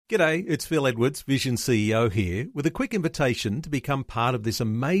G'day, it's Phil Edwards, Vision CEO here, with a quick invitation to become part of this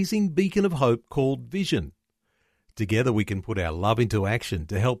amazing beacon of hope called Vision. Together we can put our love into action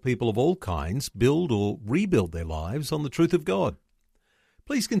to help people of all kinds build or rebuild their lives on the truth of God.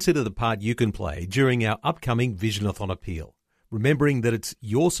 Please consider the part you can play during our upcoming Visionathon appeal, remembering that it's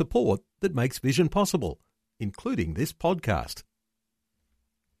your support that makes Vision possible, including this podcast.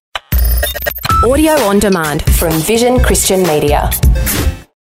 Audio on demand from Vision Christian Media.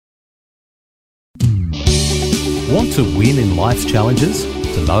 Want to win in life's challenges?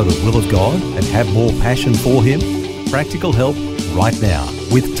 To know the will of God and have more passion for Him? Practical help right now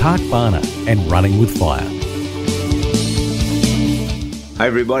with Tak Bhana and Running with Fire. Hi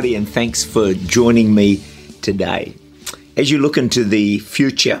everybody, and thanks for joining me today. As you look into the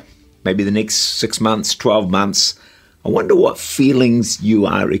future, maybe the next 6 months, 12 months, I wonder what feelings you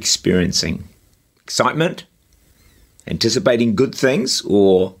are experiencing. Excitement? Anticipating good things?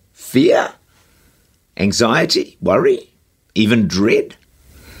 Or fear? Anxiety? Worry? Even dread?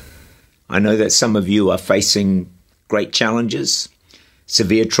 I know that some of you are facing great challenges,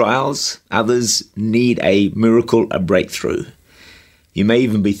 severe trials. Others need a miracle, a breakthrough. You may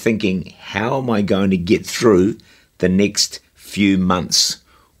even be thinking, how am I going to get through the next few months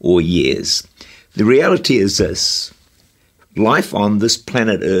or years? The reality is this: life on this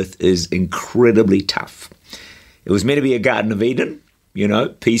planet Earth is incredibly tough. It was meant to be a Garden of Eden,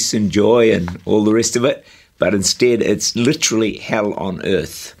 peace and joy and all the rest of it, but instead it's literally hell on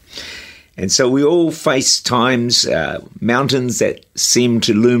earth. And so we all face times, mountains that seem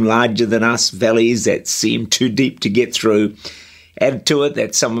to loom larger than us, valleys that seem too deep to get through. Add to it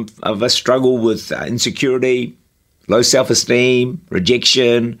that some of us struggle with insecurity, low self-esteem,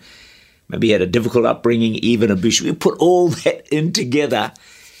 rejection, maybe had a difficult upbringing, even abuse. We put all that in together.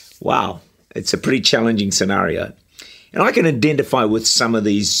 Wow, it's a pretty challenging scenario. And I can identify with some of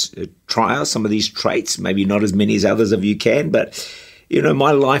these trials, some of these traits, maybe not as many as others of you can, but,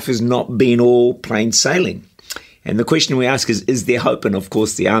 my life has not been all plain sailing. And the question we ask is there hope? And of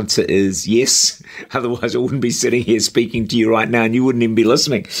course, the answer is yes. Otherwise, I wouldn't be sitting here speaking to you right now, and you wouldn't even be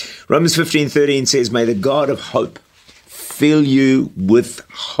listening. Romans 15:13 says, "May the God of hope fill you with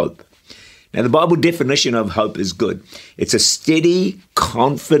hope." Now, the Bible definition of hope is good. It's a steady,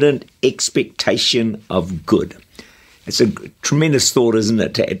 confident expectation of good. It's a tremendous thought, isn't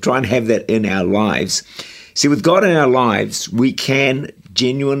it, to try and have that in our lives. See, with God in our lives, we can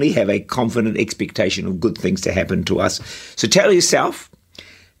genuinely have a confident expectation of good things to happen to us. So tell yourself,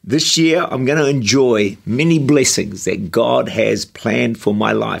 this year I'm going to enjoy many blessings that God has planned for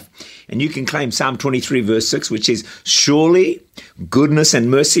my life. And you can claim Psalm 23 verse 6, which says, "Surely goodness and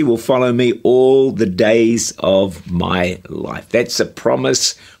mercy will follow me all the days of my life." That's a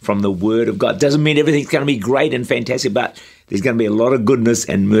promise from the Word of God. Doesn't mean everything's going to be great and fantastic, but there's going to be a lot of goodness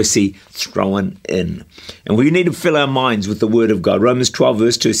and mercy thrown in. And we need to fill our minds with the Word of God. Romans 12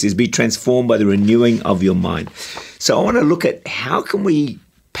 verse 2 says, "Be transformed by the renewing of your mind." So I want to look at how can we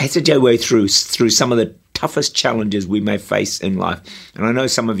passage our way through some of the toughest challenges we may face in life. And I know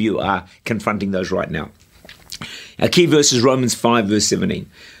some of you are confronting those right now. Our key verse is Romans 5 verse 17.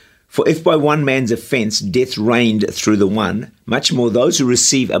 "For if by one man's offense death reigned through the one, much more those who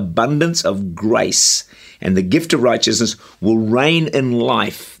receive abundance of grace and the gift of righteousness will reign in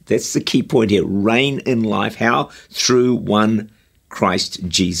life." That's the key point here. Reign in life. How? Through one Christ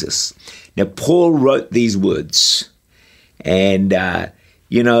Jesus. Now, Paul wrote these words, and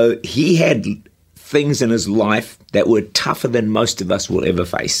he had things in his life that were tougher than most of us will ever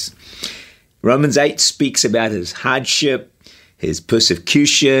face. Romans 8 speaks about his hardship, his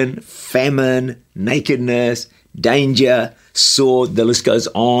persecution, famine, nakedness, danger, sword, the list goes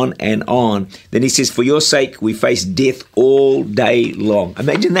on and on. Then he says, "For your sake we face death all day long."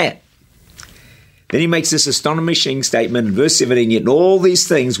 Imagine that. Then he makes this astonishing statement in verse 17, "Yet in all these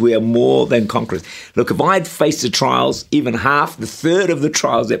things we are more than conquerors." Look, if I had faced the trials, even half, the third of the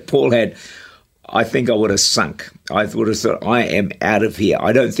trials that Paul had, I think I would have sunk. I would have thought, I am out of here.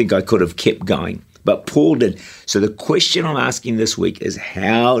 I don't think I could have kept going. But Paul did. So the question I'm asking this week is,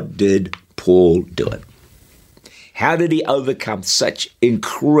 how did Paul do it? How did he overcome such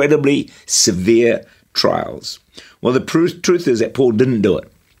incredibly severe trials? Well, the truth is that Paul didn't do it.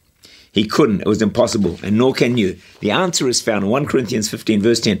 He couldn't. It was impossible, and nor can you. The answer is found in 1 Corinthians 15,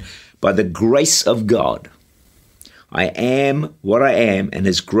 verse 10. "By the grace of God, I am what I am, and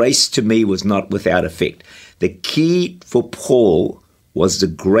his grace to me was not without effect." The key for Paul was the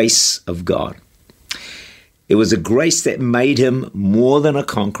grace of God. It was a grace that made him more than a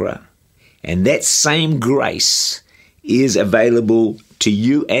conqueror. And that same grace is available to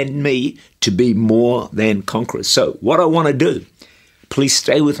you and me to be more than conquerors. So what I want to do, please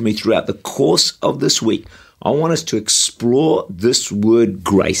stay with me throughout the course of this week. I want us to explore this word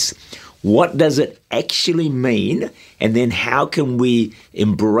grace. What does it actually mean? And then how can we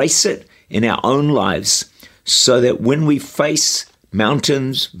embrace it in our own lives so that when we face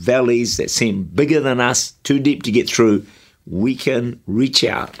mountains, valleys that seem bigger than us, too deep to get through, we can reach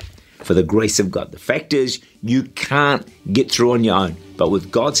out for the grace of God. The fact is, you can't get through on your own, but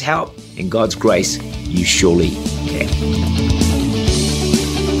with God's help and God's grace, you surely can.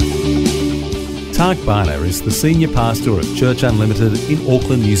 Tak Bhana is the Senior Pastor of Church Unlimited in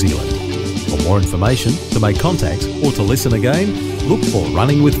Auckland, New Zealand. For more information, to make contact or to listen again, look for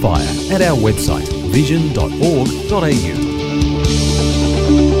Running with Fire at our website vision.org.au.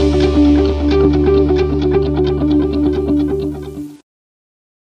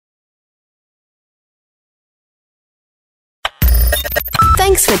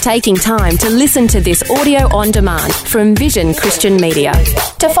 Thanks for taking time to listen to this audio on demand from Vision Christian Media.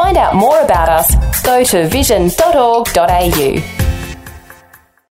 To find out more about us, go to vision.org.au.